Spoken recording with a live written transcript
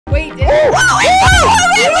Wait, whoa, whoa.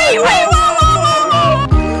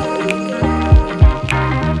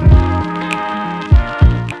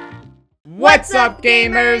 What's up,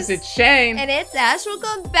 gamers? It's Shane. And it's Ash.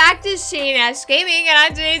 Welcome back to Shane Ash Gaming. And on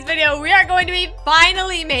today's video, we are going to be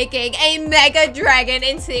finally making a Mega Dragon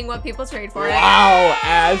and seeing what people trade for it. Wow,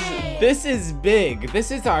 Ash, this is big. This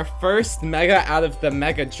is our first Mega out of the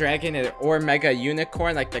Mega Dragon or Mega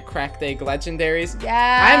Unicorn, like the Cracked Egg Legendaries.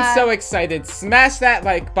 Yeah. I'm so excited. Smash that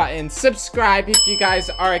like button. Subscribe if you guys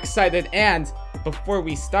are excited. And before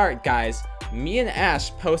we start, guys, me and Ash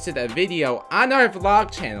posted a video on our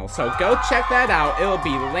vlog channel, so go check that out. It'll be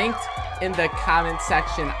linked in the comment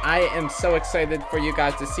section. I am so excited for you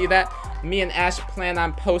guys to see that. Me and Ash plan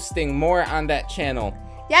on posting more on that channel.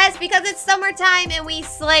 Yes, because it's summertime and we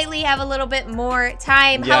slightly have a little bit more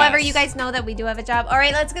time. Yes. However, you guys know that we do have a job. All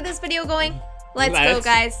right, let's get this video going. Let's go,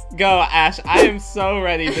 guys. Go, Ash. I am so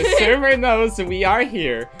ready. The server knows we are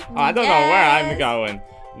here. Oh, I don't know where I'm going.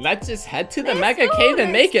 Let's just head to the Mega Cave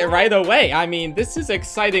and make it right away. I mean, this is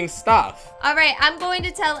exciting stuff. All right, I'm going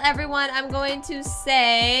to tell everyone, I'm going to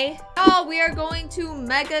say, oh, we are going to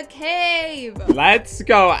Mega Cave. Let's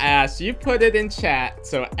go, Ash. You put it in chat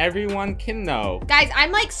so everyone can know. Guys,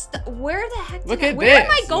 I'm like, where the heck Look at where this.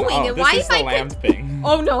 am I going? Oh, and this why is am the I lamb thing.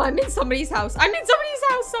 Oh no, I'm in somebody's house. I'm in somebody's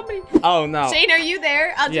house, somebody. Oh no. Shane, are you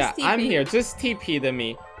there? I'll just TP. I'm here. Just TP to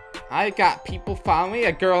me. I got people following me.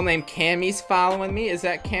 A girl named Cammy's following me. Is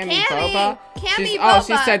that Cammy Boba? Cammy Boba. Oh,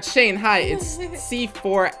 she said, Shane, hi. It's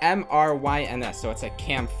C4MRYNS, so it's a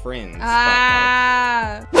Cam Friends.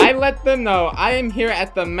 Ah. I let them know I am here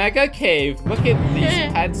at the Mega Cave. Look at these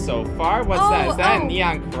pets so far. What's that? Is that a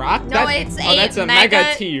neon croc? No, that's a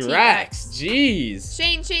Mega T-Rex. Jeez.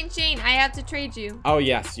 Shane, I have to trade you. Oh,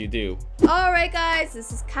 yes, you do. All right, guys,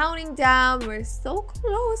 this is counting down. We're so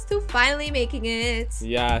close to finally making it.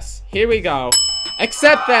 Yes, here we go.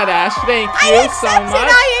 Accept that, Ash. Thank you so much.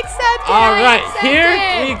 I accept it. All right, here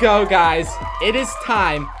we go, guys. It is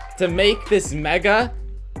time to make this Mega,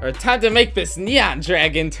 or time to make this Neon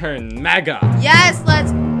Dragon turn Mega. Yes,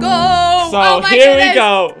 let's go. So here we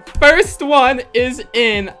go. First one is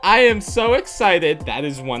in. I am so excited. That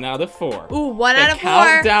is 1 out of 4. Ooh, 1 out of 4. The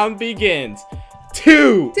countdown begins.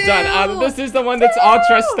 2 done. This is the one that's all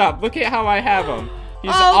dressed up. Look at how I have him.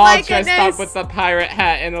 He's all dressed up with the pirate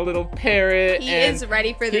hat and a little parrot. He is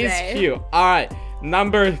ready for the day. He's cute. All right,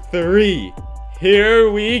 number 3.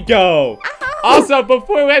 Here we go. Also,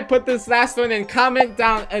 before I put this last one in, comment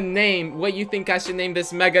down a name. What you think I should name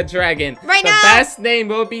this Mega Dragon. Right now. The best name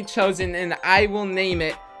will be chosen, and I will name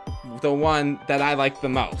it the one that I like the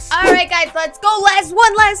most. All right, guys, let's go. Last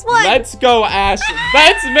one. Let's go, Ash.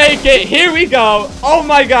 Let's make it. Here we go. Oh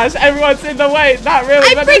my gosh, everyone's in the way. Not really,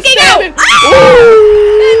 I'm but they're freaking standing. out.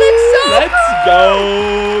 That looks so Let's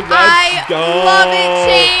go. Let's go. I love it,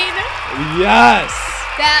 Shane. Yes.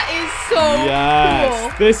 That is so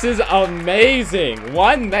cool. This is amazing.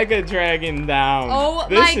 1 Mega Dragon down. Oh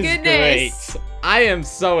this my is goodness. Great. I am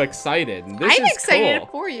so excited. I'm excited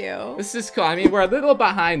for you. This is cool. I mean, we're a little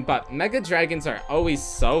behind, but Mega Dragons are always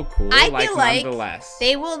so cool. I feel like nonetheless,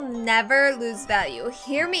 they will never lose value.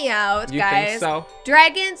 Hear me out, you guys. Think so?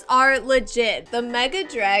 Dragons are legit. The Mega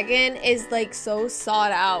Dragon is like so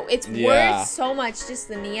sought out. It's worth so much. Just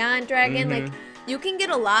the Neon Dragon, like. You can get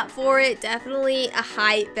a lot for it. Definitely a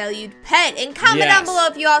high valued pet. And comment down below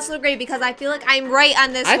if you also agree, because I feel like I'm right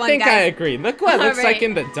on this one, guys. I think I agree. Look what it looks like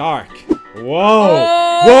in the dark. Whoa.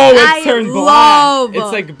 Oh, whoa, it turned black. love.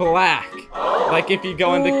 It's like black. Like if you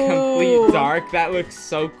go into complete dark, that looks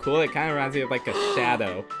so cool. It kind of reminds me of like a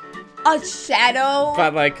shadow. A shadow?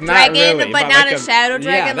 But like not dragon, really. But not like a shadow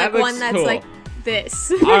dragon, yeah, like one that's cool. like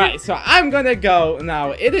this. Alright, so I'm gonna go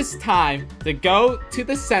now. It is time to go to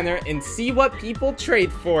the center and see what people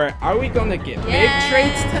trade for. Are we gonna get big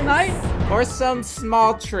trades tonight or some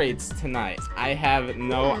small trades tonight? I have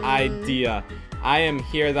no idea. I am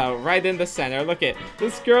here though, right in the center. Look at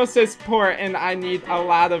this girl says poor and I need a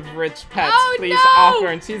lot of rich pets. Please offer,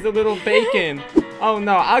 and she's a little bacon. Oh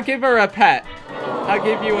no, I'll give her a pet. I'll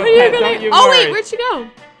give you a pet, don't you worry. Oh wait, where'd she go?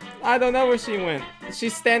 I don't know where she went.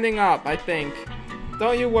 She's standing up, I think.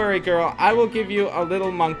 Don't you worry, girl. I will give you a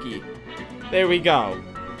little monkey. There we go.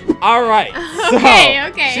 All right.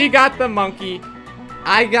 Okay. She got the monkey.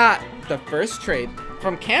 I got the first trade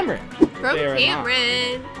from Cameron. From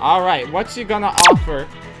Cameron. All right. What's she gonna offer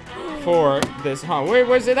for this home?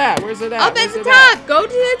 Where's it at? Where's it at? Up at the top. Go to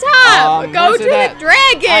the top. Go to the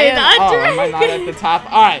dragon. Am I not at the top?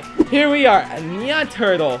 All right. Here we are. A neon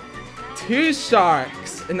turtle, 2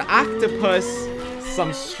 sharks, an octopus,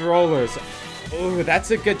 some strollers. Ooh,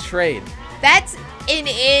 that's a good trade. That's an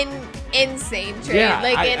insane trade. Yeah,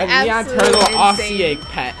 like a an Neon absolute Turtle insane. Osseate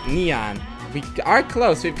pet, Neon. We are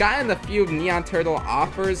close. We've gotten a few Neon Turtle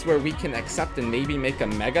offers where we can accept and maybe make a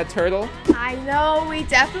Mega Turtle. I know, we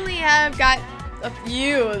definitely have got a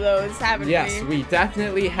few of those, haven't we? Yes, we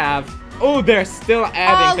definitely have. Oh, they're still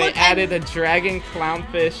adding. Oh, they added a dragon,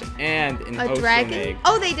 clownfish, and an a ocean dragon? egg.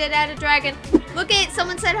 Oh, they did add a dragon. Look at,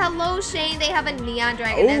 someone said hello, Shane. They have a neon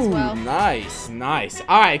dragon as well. Nice, nice.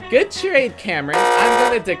 All right, good trade, Cameron.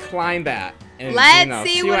 I'm gonna decline that. And, Let's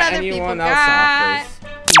see what other anyone people else got. offers.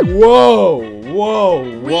 Whoa,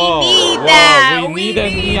 whoa, whoa. We need that. We need a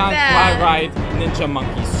neon fly ride ninja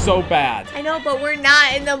monkey so bad. I know, but we're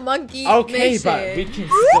not in the monkey Okay, mission. but we can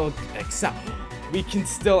still accept. We can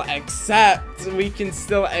still accept. We can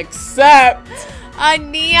still accept. A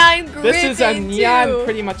neon griffin. This is a neon, too.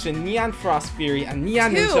 pretty much a neon frost fury, a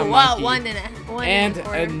neon ninja Well, monkey, one and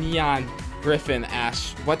a neon griffin.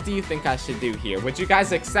 Ash, what do you think I should do here? Would you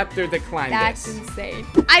guys accept or decline That's this? insane.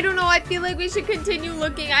 I don't know. I feel like we should continue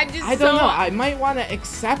looking. I don't know. I might want to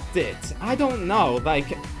accept it. I don't know. Like,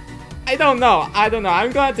 I don't know.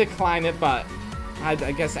 I'm going to decline it, but I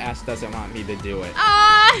guess Ash doesn't want me to do it.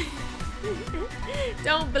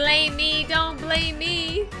 Don't blame me. Don't blame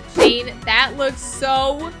me. Shane, that looks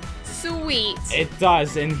so sweet. It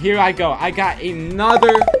does. And here I go. I got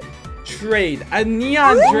another trade. A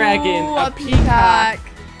neon dragon, a peacock,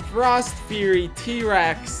 frost fury,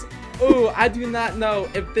 T-Rex. Ooh, I do not know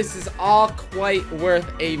if this is all quite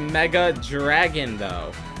worth a mega dragon,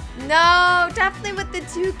 though. No, definitely with the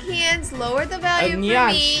two cans, lower the value a neon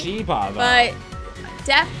for me. Shiba, though. But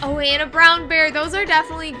and a brown bear. Those are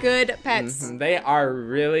definitely good pets. They are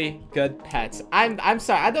really good pets. I'm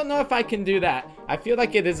sorry. I don't know if I can do that. I feel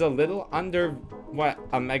like it is a little under what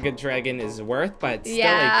a mega dragon is worth, but it's still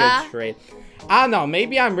a good trade. I don't know.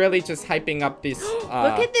 Maybe I'm really just hyping up this Look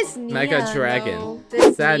at this neon, mega dragon.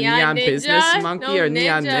 Is that neon ninja? business monkey or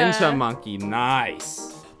neon ninja. ninja monkey?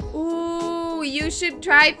 Nice. Ooh, you should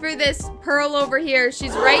try for this pearl over here.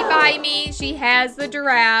 She's right by me. She has the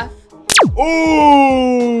giraffe.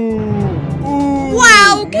 Ooh! Ooh!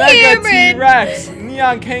 Wow, Cameron! Mega T-Rex,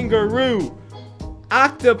 neon kangaroo,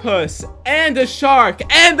 octopus, and a shark,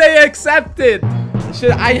 and they accepted.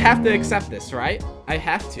 I have to accept this, right? I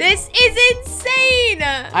have to. This is insane.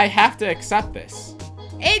 I have to accept this.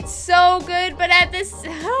 It's so good, but at this,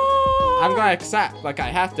 I'm gonna accept. Like, I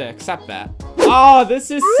have to accept that. Oh,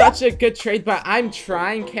 this is such a good trade, but I'm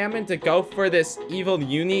trying, Cameron, to go for this evil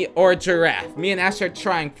uni or giraffe. Me and Ash are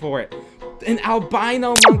trying for it. An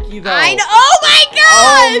albino monkey, though. I know. Oh my gosh!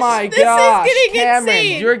 Oh my gosh, this is getting Cameron,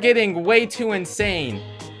 insane. you're getting way too insane.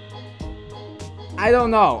 I don't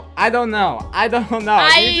know. You just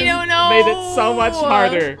made it so much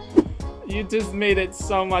harder. You just made it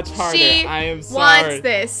so much harder. I am sorry. Wants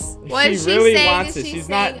this. What she is she really saying? wants it. She's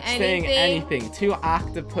not saying anything. anything. Two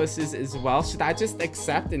octopuses as well. Should I just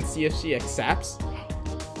accept and see if she accepts?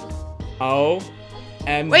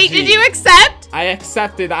 OMG. Wait, did you accept? I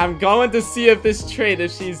accepted. I'm going to see if this trade,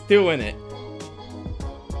 if she's doing it.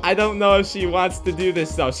 I don't know if she wants to do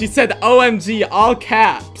this though. She said OMG, all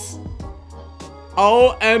caps.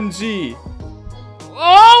 OMG.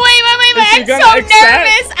 Oh, wait. I'm so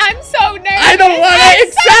nervous. I'm so nervous. I don't want to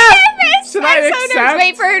accept. Should I accept? So nervous.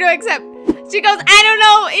 Wait for her to accept. She goes, I don't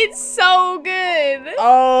know. It's so good.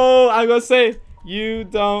 Oh, I'm going to say, you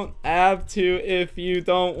don't have to if you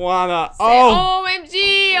don't want to. Oh.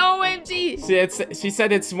 OMG. She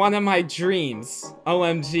said it's one of my dreams.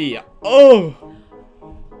 OMG. Oh.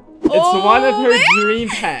 It's one of her dream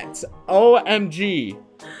pets. OMG.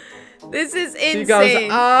 This is insane. She goes,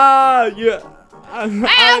 yeah.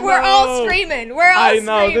 We're all screaming. We're all screaming.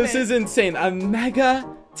 I know, this is insane. A mega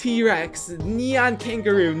T-Rex, neon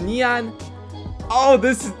kangaroo, neon. Oh,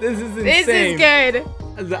 this is insane. This is good.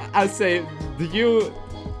 I say, you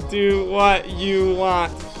do what you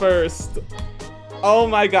want first. Oh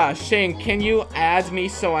my gosh, Shane, can you add me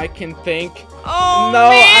so I can think? Oh, no,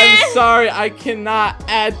 man. I'm sorry, I cannot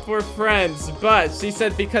add for friends, but she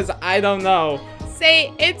said because I don't know.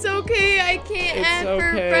 Say, it's okay, I can't add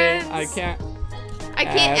for friends. I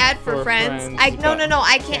can't add for friends. No,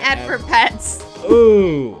 I can't add for pets.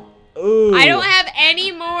 Ooh. I don't have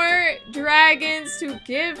any more dragons to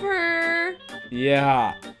give her.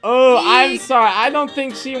 Yeah. Oh, I'm sorry. I don't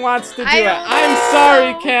think she wants to do it. I'm know.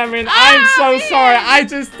 sorry, Cameron. I'm so sorry. I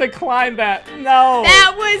just declined that. No.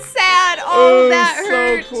 That was sad. Oh, that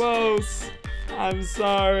hurt. So close. I'm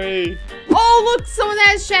sorry. Oh, look, someone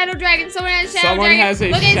has Shadow Dragon. Someone has Shadow Dragon. Has a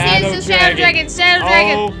look, Shadow Dragon. Shadow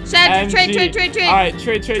Dragon. Trade. All right,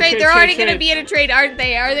 trade. They're already going to be in a trade, aren't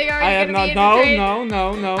they? Are they already going to be in a trade? No.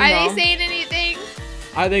 Are they saying anything?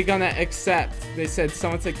 Are they going to accept? They said,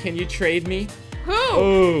 someone said, can you trade me? Who?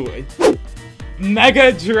 Oh,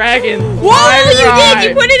 Mega Dragon. Whoa, you did.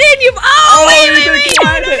 You put it in.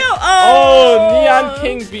 Wait. No. Oh, Neon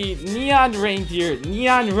King beat Neon Reindeer,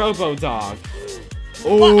 Neon Robo Dog.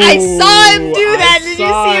 Oh, I saw him do that. Did you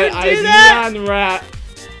see him do that? Neon Rat.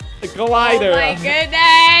 Glider. Oh my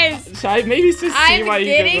goodness. Should I maybe just see why you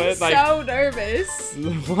did it? I'm getting so nervous.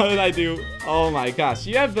 What did I do? Oh my gosh.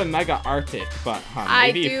 You have the Mega Arctic, but maybe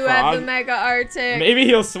I do have the Mega Arctic. Maybe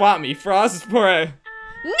he'll swap me. Frost for a...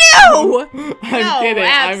 No! I'm kidding.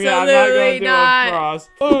 I mean, I'm not going to do a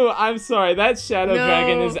Frost. Oh, I'm sorry. That Shadow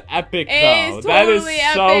Dragon is epic, though. It is that totally is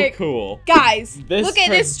epic. So cool. Guys, look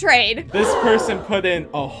at this trade. This person put in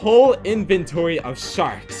a whole inventory of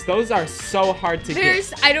sharks. Those are so hard to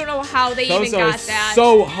get. I don't know how they even got that. Those are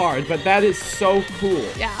so hard, but that is so cool.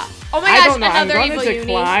 Yeah. Oh my gosh, another evil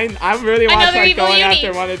decline. I really want to try going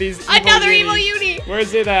after one of these evil uni.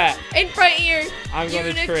 Where's it at? In front here. I'm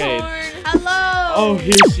going to trade. Hello. Oh,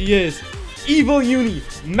 here she is. Evil Uni.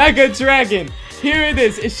 Mega Dragon. Here it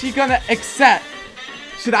is. Is she going to accept?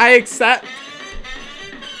 Should I accept?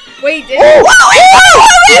 Wait. Whoa.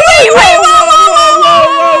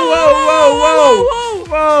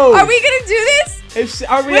 Are we going to do this?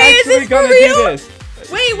 Are we actually going to do this?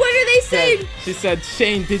 Wait, what are they saying? She said,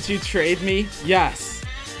 Shane, did you trade me? Yes.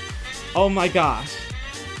 Oh my gosh.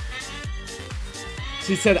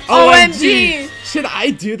 She said, OMG. Should I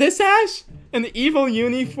do this, Ash? An evil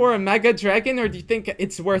uni for a Mega Dragon? Or do you think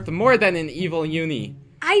it's worth more than an evil uni?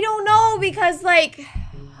 I don't know because like...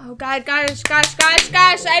 Oh god, gosh,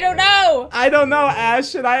 I don't know. I don't know, Ash.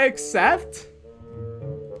 Should I accept?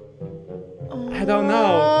 I don't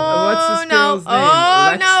know. What's this girl's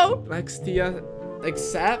name? Lextia.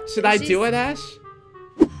 Accept? Should I do it, Ash?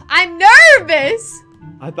 I'm nervous.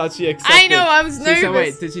 I thought she accepted. I know, I was nervous. Said,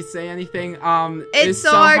 wait, did she say anything? It's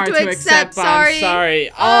so hard to accept. I'm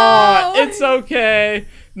sorry. Oh, it's okay.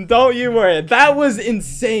 Don't you worry. That was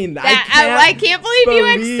insane. I can't believe you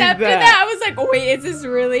accepted that. I was like, wait, is this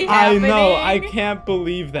really happening? I know. I can't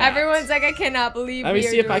believe that. Everyone's like, I cannot believe. Let me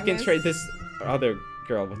see if I can trade this other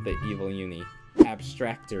girl with the evil uni.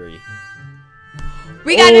 Abstractory.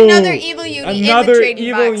 We got another evil uni. Another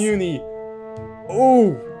evil uni.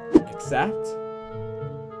 Oh, accept.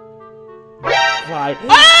 Fly.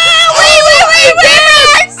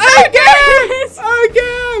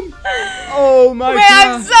 Again! Oh my gosh.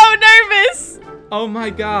 I'm so nervous. Oh my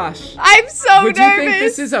gosh. I'm so nervous. Would you think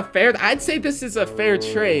this is a fair? I'd say this is a fair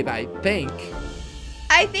trade, I think.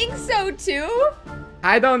 I think so too.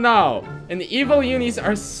 I don't know. And the evil unis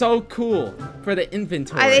are so cool for the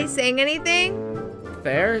inventory. Are they saying anything?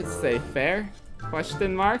 Fair? Say fair?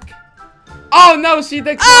 Question mark? Oh no, she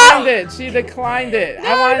declined it. She declined it.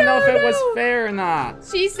 I want to know if it was fair or not.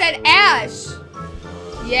 She said Ash.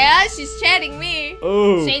 Yeah, she's chatting me.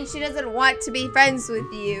 Ooh. Shane, she doesn't want to be friends with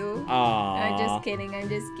you. Aww. I'm just kidding.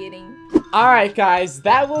 Alright guys,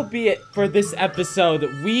 that will be it for this episode.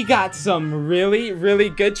 We got some really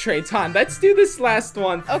good trades. Hon, let's do this last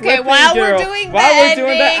one. Okay, while we're doing the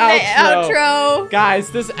outro.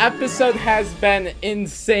 Guys, this episode has been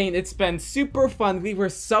insane. It's been super fun. We were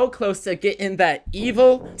so close to getting that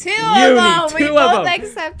evil Two of them. We both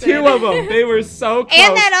accepted. Two of them. They were so close.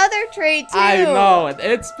 And that other trade too. I know.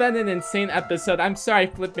 It's been an insane episode. I'm sorry,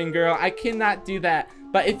 Flipping Girl. I cannot do that.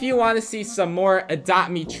 But if you want to see some more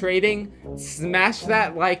Adopt Me trading, smash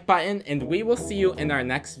that like button, and we will see you in our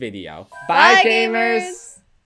next video. Bye, gamers!